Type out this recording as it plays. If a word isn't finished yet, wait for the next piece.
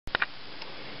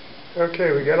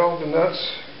Okay, we got all the nuts,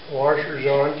 washers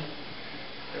on.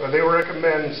 They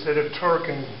recommend, instead of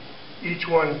torquing each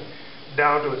one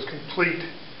down to its complete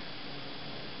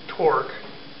torque,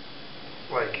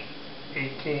 like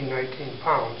 18, 19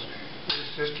 pounds,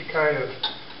 it's just to kind of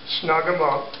snug them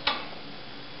up,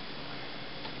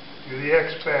 do the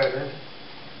X pattern,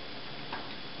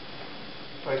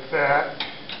 like that.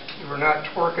 We're not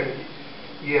torquing it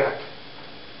yet.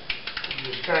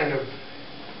 We're just kind of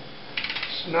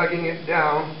snugging it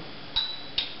down.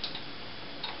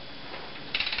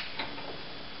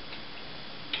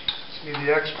 See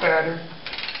the X pattern?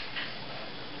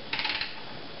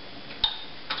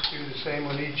 Do the same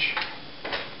on each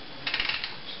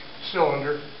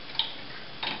cylinder.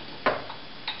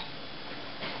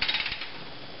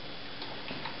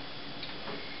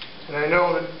 And I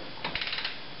know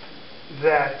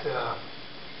that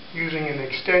using an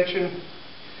extension,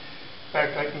 in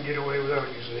fact I can get away without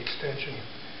using an extension,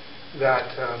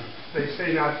 that they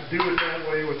say not to do it that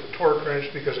way with the torque wrench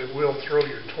because it will throw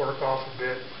your torque off a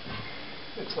bit.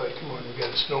 It's like, come on, we've got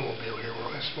a snowmobile here,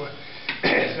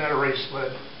 it's not a race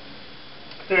sled.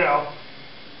 Now,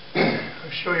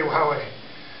 I'll show you how I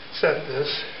set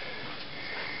this.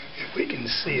 If we can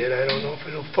see it, I don't know if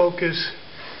it'll focus,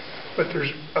 but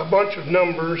there's a bunch of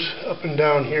numbers up and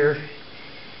down here,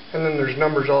 and then there's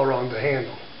numbers all around the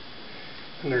handle.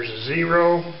 And there's a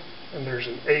 0, and there's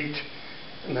an 8,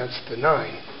 and that's the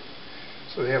 9.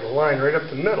 So they have a line right up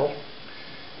the middle,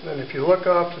 and then if you look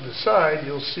off to the side,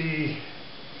 you'll see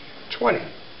 20.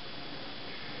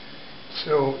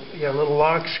 So you got a little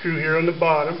lock screw here on the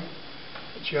bottom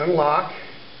that you unlock,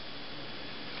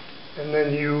 and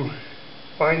then you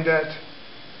find that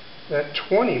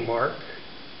 20 mark.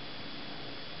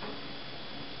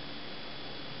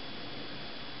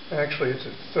 Actually, it's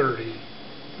a 30.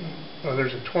 Oh,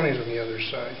 there's a 20s on the other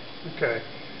side. Okay.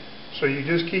 So you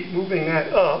just keep moving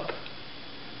that up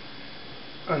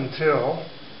until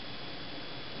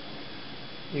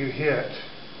you hit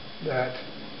that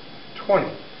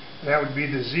 20. That would be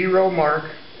the 0 mark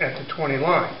at the 20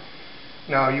 line.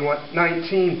 Now you want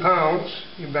 19 pounds,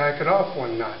 you back it off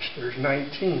one notch. There's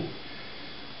 19.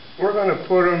 We're going to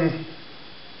put them,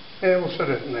 we'll set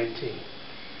it at 19.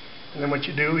 And then what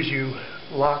you do is you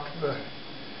lock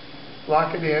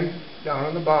it in down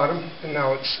on the bottom, and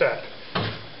now it's set.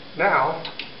 Now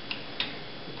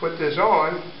you put this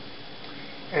on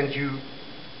and you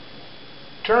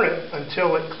turn it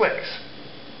until it clicks.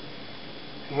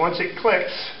 And once it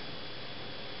clicks,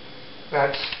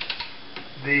 that's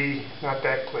not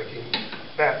that clicking,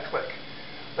 that click.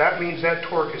 That means that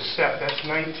torque is set. That's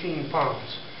 19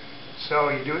 pounds. So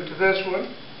you do it to this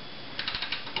one,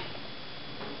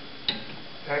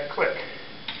 that click.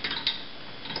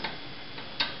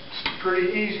 It's pretty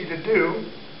easy to do.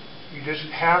 You just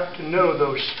have to know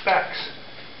those specs.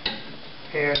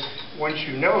 And once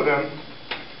you know them,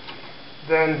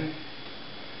 then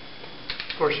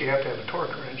of course you have to have a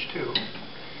torque wrench too.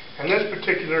 And this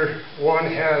particular one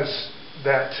has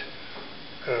that,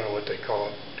 I don't know what they call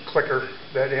it, clicker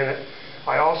that in it.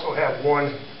 I also have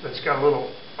one that's got a little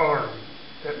arm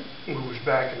that moves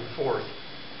back and forth.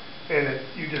 And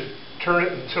you just turn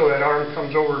it until that arm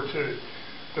comes over to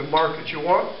the mark that you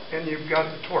want, and you've got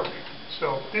the torque.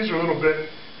 So these are a little bit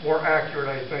more accurate,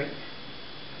 I think.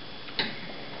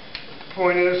 The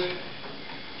point is,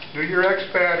 do your X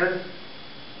pattern,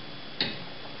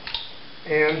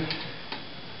 and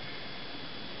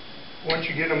once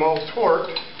you get them all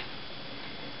torqued,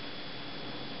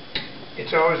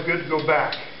 it's always good to go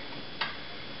back.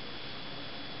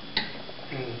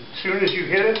 And as soon as you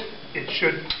hit it, it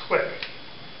should click.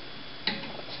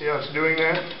 See how it's doing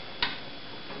that?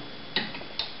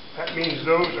 That means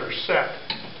those are set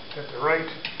at the right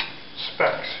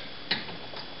specs.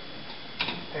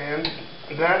 And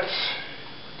that's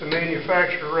what the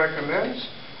manufacturer recommends.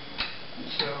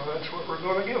 So that's what we're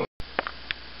going to give them.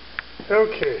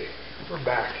 Okay, we're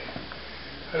back.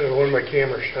 I don't know when my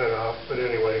camera shut off, but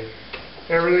anyway,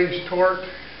 everything's torqued.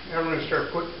 Now we're going to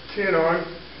start putting the tin on.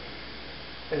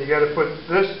 And you got to put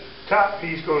this top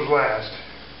piece goes last.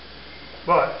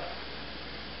 But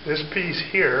this piece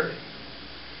here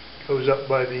goes up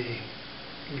by the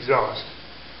exhaust.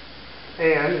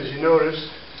 And as you notice,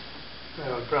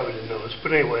 well, you probably didn't notice,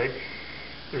 but anyway,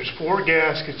 there's 4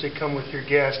 gaskets that come with your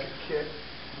gasket kit.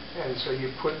 And so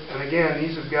you put, and again,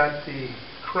 these have got the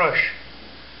crush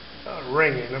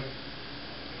ring in them.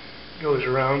 It goes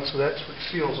around, so that's what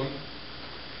seals them.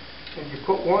 And you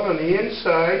put one on the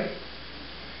inside,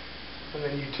 and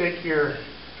then you take your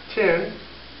tin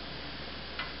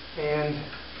and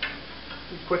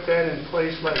you put that in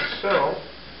place like so.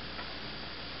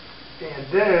 And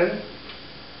then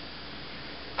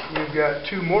We've got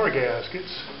two more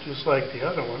gaskets, just like the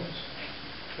other ones,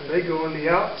 and they go on the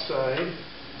outside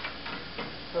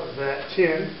of that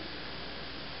tin,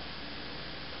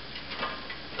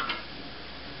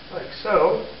 like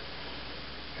so.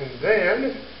 And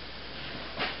then,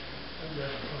 there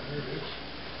it is.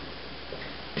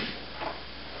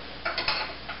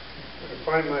 I'm going to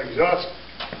find my exhaust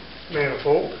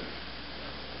manifold.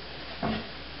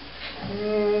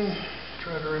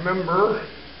 Try to remember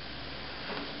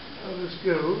how this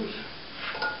goes.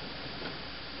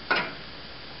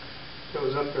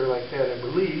 Goes up there like that, I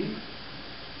believe.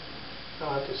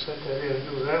 I'll have to set that in. It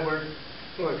goes that way.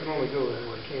 Well, I can only go that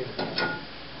way, can't I?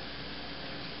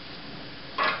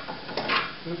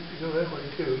 You go that way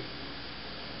too.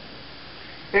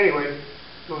 Anyway, it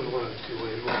goes one of the two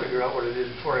ways. We'll figure out what it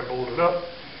is before I bolt it up.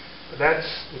 But that's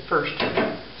the first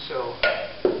one. So,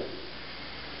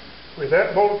 with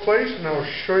that bolt placed, and I'll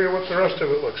show you what the rest of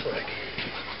it looks like.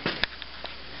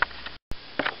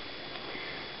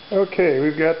 Okay,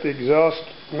 we've got the exhaust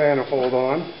manifold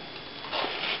on.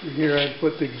 Here I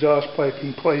put the exhaust pipe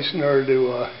in place in order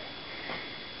to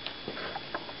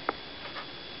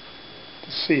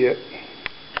see it.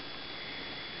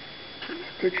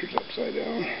 The picture's upside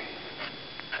down.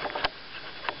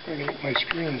 I'm going to get my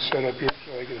screen set up here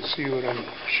so I can see what I'm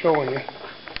showing you.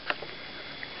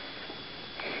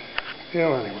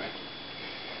 Yeah, anyway.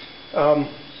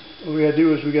 What we got to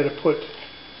do is we got to put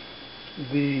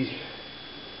the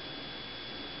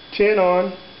tin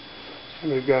on,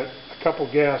 and we've got a couple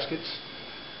gaskets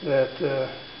that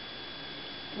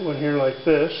go in here like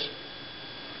this.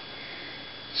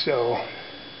 So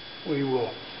we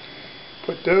will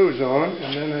put those on,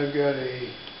 and then I've got a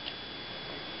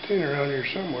tin around here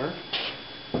somewhere.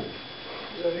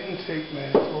 That intake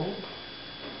manifold.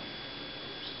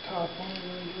 There's the top one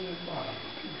and the bottom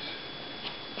piece.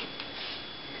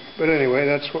 But anyway,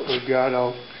 that's what we've got.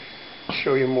 I'll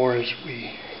show you more as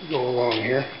we go along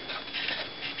here.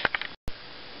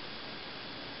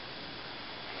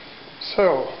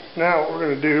 So now what we're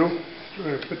going to do is we're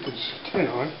going to put this tin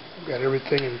on. I've got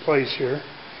everything in place here,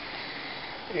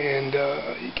 and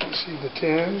you can see the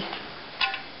tin,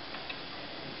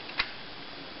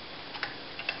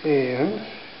 and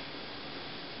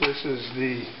this is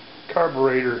the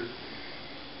carburetor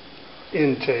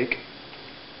intake,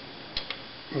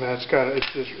 and that's got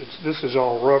this is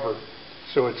all rubber,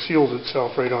 so it seals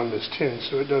itself right on this tin,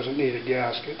 so it doesn't need a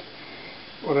gasket.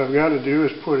 What I've got to do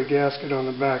is put a gasket on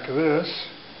the back of this,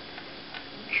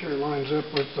 make sure it lines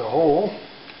up with the hole,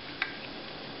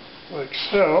 like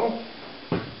so.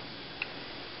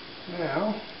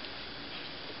 Now,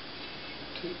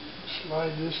 to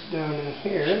slide this down in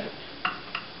here.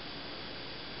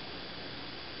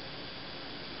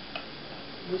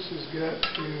 This has got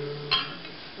to,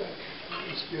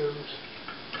 this goes.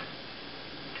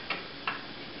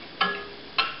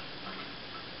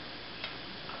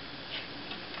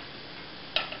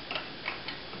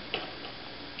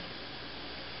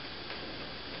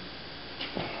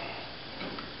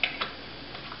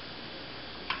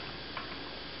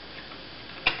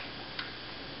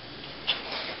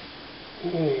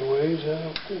 Anyways, I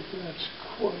don't think that's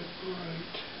quite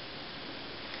right.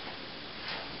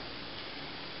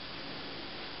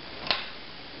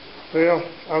 Well,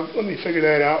 let me figure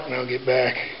that out and I'll get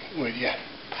back with you.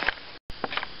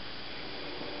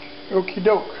 Okie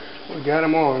doke, we got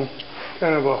them on.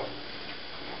 Kind of a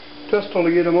pistol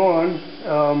to get them on.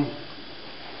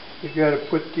 You've got to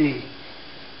put the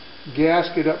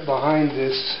gasket up behind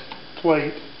this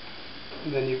plate,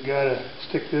 and then you've got to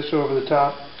stick this over the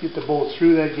top, get the bolt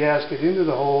through that gasket into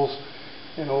the holes,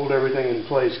 and hold everything in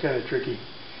place. Kind of tricky.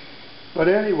 But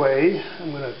anyway,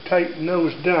 I'm going to tighten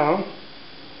those down,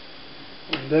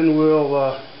 and then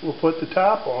we'll put the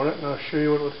top on it, and I'll show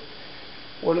you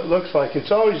what it looks like.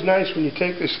 It's always nice when you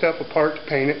take this stuff apart to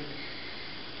paint it.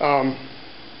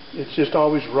 It's just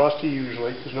always rusty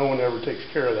usually, because no one ever takes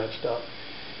care of that stuff.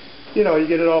 You know, you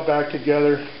get it all back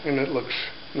together, and it looks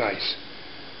nice.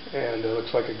 And it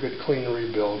looks like a good clean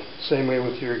rebuild. Same way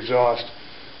with your exhaust.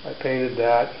 I painted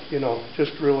that. You know,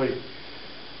 just really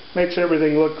makes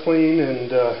everything look clean,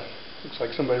 and looks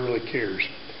like somebody really cares.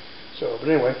 So, but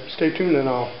anyway, stay tuned and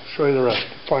I'll show you the rest.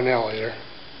 Finality there.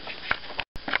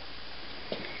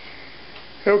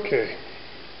 Okay.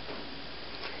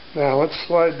 Now let's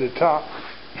slide the top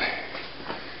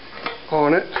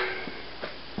on it.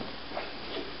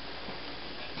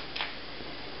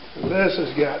 And this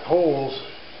has got holes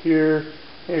here,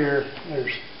 here,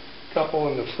 there's a couple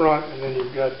in the front, and then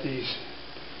you've got these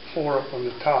 4 up on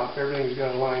the top. Everything's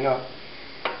got to line up.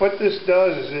 What this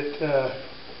does is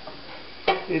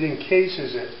it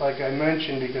encases it, like I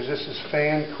mentioned, because this is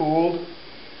fan cooled,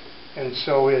 and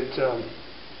so it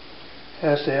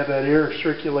has to have that air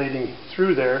circulating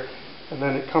through there, and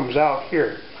then it comes out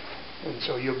here, and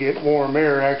so you'll get warm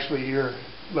air. Actually, your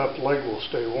left leg will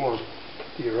stay warm,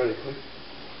 theoretically.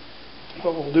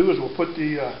 What we'll do is we'll put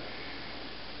the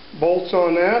bolts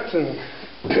on that, and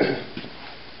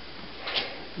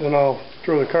then I'll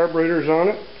throw the carburetors on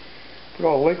it, put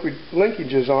all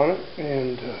linkages on it,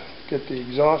 and get the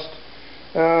exhaust.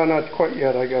 Not quite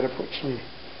yet. I got to put some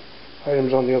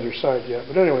items on the other side yet.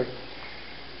 But anyway,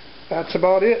 that's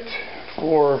about it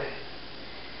for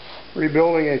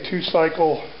rebuilding a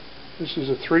 2-cycle. This is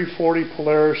a 340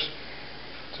 Polaris.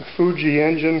 It's a Fuji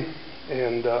engine,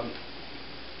 and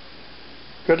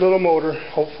good little motor.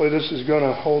 Hopefully this is going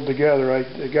to hold together.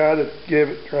 The guy that gave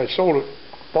it, or I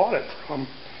bought it from,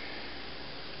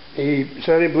 he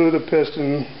said he blew the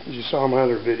piston, as you saw in my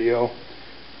other video,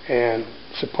 and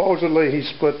supposedly he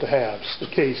split the halves, the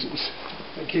cases.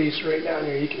 The case right down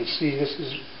here, you can see there's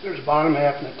the bottom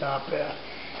half and the top half.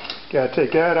 Got to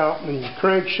take that out, and then your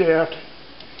crankshaft,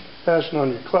 fasten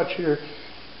on your clutch here,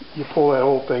 you pull that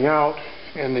whole thing out,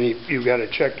 and then you've got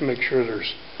to check to make sure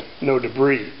there's no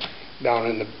debris down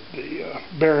in the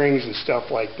bearings and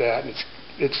stuff like that. And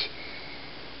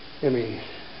I mean,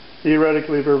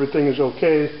 theoretically, if everything is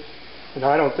okay, and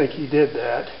I don't think he did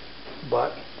that,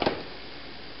 but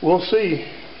we'll see.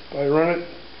 If I run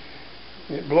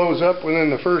it blows up within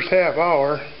the first half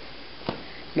hour,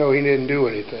 no, he didn't do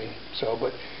anything. So,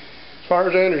 but as far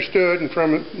as I understood, and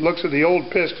from the looks of the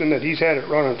old piston, that he's had it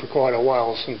running for quite a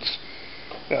while since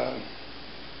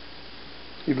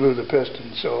he blew the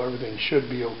piston, so everything should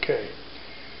be okay.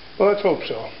 Well, let's hope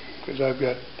so, because I've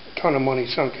got a ton of money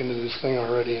sunk into this thing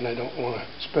already, and I don't want to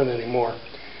spend any more.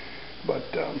 But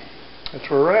that's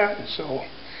where we're at, and so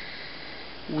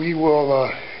we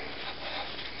will.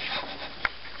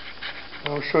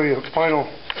 I'll show you a final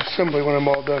assembly when I'm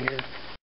all done here.